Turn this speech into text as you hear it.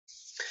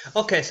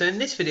Okay, so in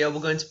this video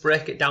we're going to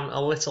break it down a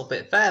little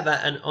bit further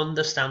and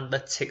understand the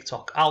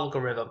TikTok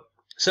algorithm.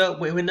 So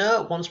we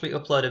know once we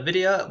upload a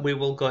video, we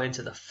will go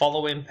into the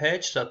following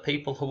page. So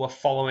people who are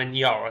following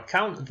your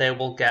account, they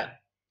will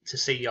get to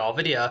see your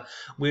video.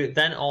 We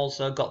then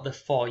also got the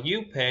For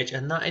You page,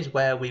 and that is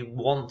where we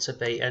want to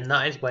be, and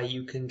that is where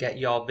you can get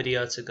your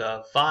video to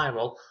go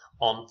viral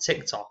on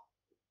TikTok.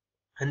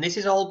 And this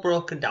is all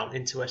broken down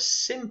into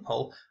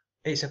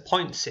it's a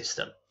point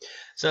system.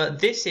 So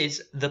this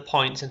is the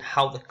points and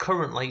how they're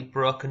currently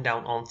broken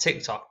down on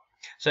TikTok.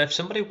 So if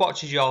somebody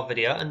watches your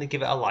video and they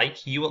give it a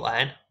like, you will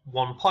earn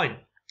 1 point.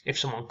 If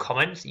someone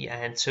comments, you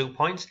earn 2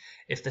 points.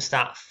 If they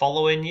start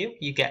following you,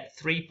 you get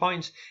 3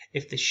 points.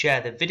 If they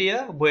share the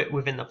video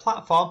within the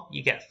platform,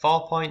 you get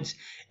 4 points.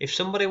 If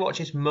somebody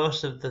watches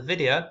most of the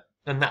video,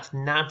 and that's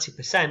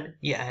 90%,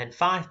 you earn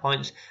 5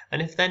 points.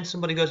 And if then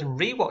somebody goes and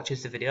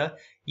re-watches the video,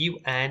 you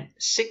earn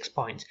 6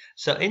 points.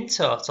 So in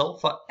total,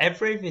 for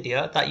every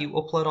video that you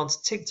upload onto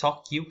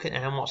TikTok, you can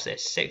earn, what's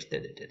this,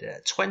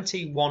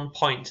 21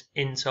 points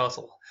in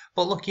total.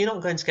 But look, you're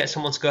not going to get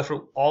someone to go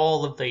through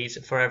all of these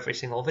for every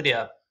single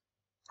video.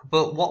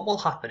 But what will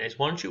happen is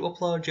once you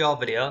upload your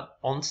video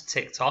onto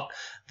TikTok,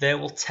 they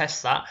will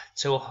test that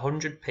to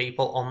 100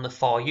 people on the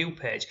For You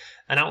page.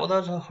 And out of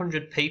those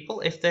 100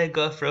 people, if they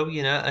go through,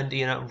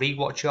 and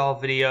re-watch your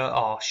video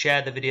or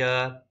share the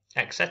video,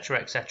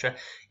 etc.,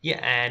 you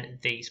earn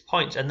these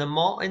points. And the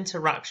more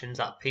interactions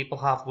that people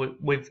have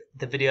with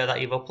the video that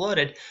you've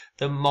uploaded,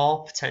 the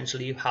more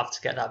potential you have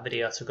to get that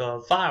video to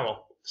go viral.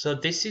 So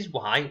this is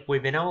why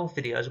within our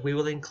videos we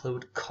will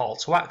include call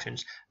to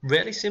actions,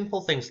 really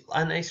simple things,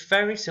 and it's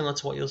very similar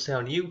to what you'll see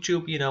on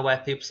YouTube, where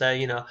people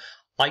say,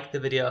 like the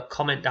video,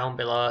 comment down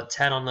below,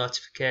 turn on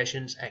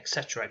notifications,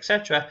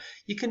 etc.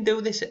 You can do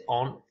this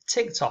on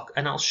TikTok,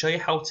 and I'll show you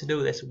how to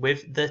do this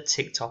with the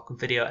TikTok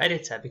video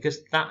editor,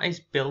 because that is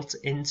built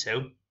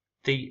into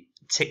the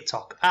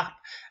TikTok app.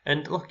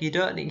 And look, you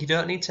don't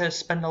need to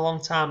spend a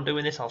long time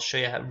doing this. I'll show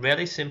you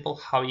really simple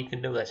how you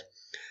can do this.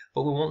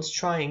 But we want to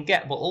try and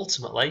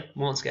ultimately,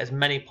 we want to get as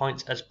many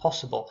points as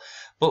possible.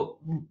 But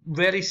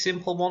really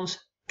simple ones,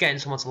 getting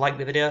someone to like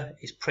the video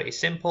is pretty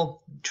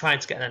simple. Trying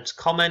to get them to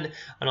comment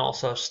and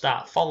also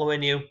start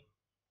following you.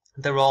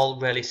 They're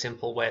all really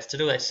simple ways to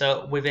do this.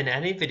 So within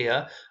any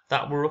video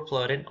that we're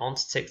uploading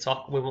onto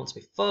TikTok, we want to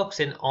be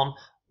focusing on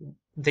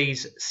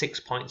these 6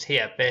 points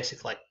here,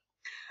 basically.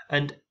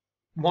 And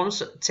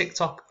once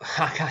TikTok,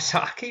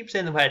 I keep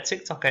saying the word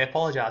TikTok, I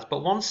apologise,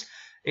 but once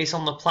it's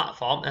on the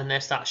platform and they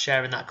start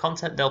sharing that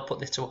content, they'll put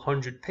this to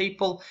 100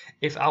 people.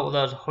 If out of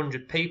those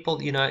 100 people,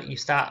 you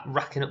start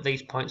racking up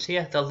these points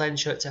here, they'll then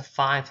show it to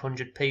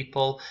 500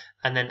 people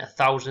and then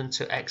 1,000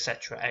 to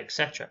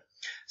etc.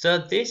 So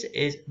this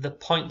is the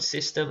point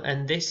system,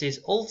 and this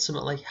is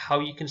ultimately how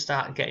you can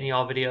start getting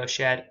your video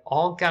shared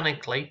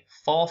organically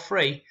for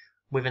free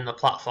within the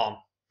platform.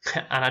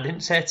 And I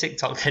didn't say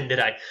TikTok then, did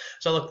I?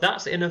 So look,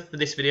 that's enough for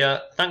this video.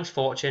 Thanks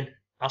for watching.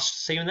 I'll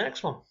see you in the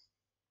next one.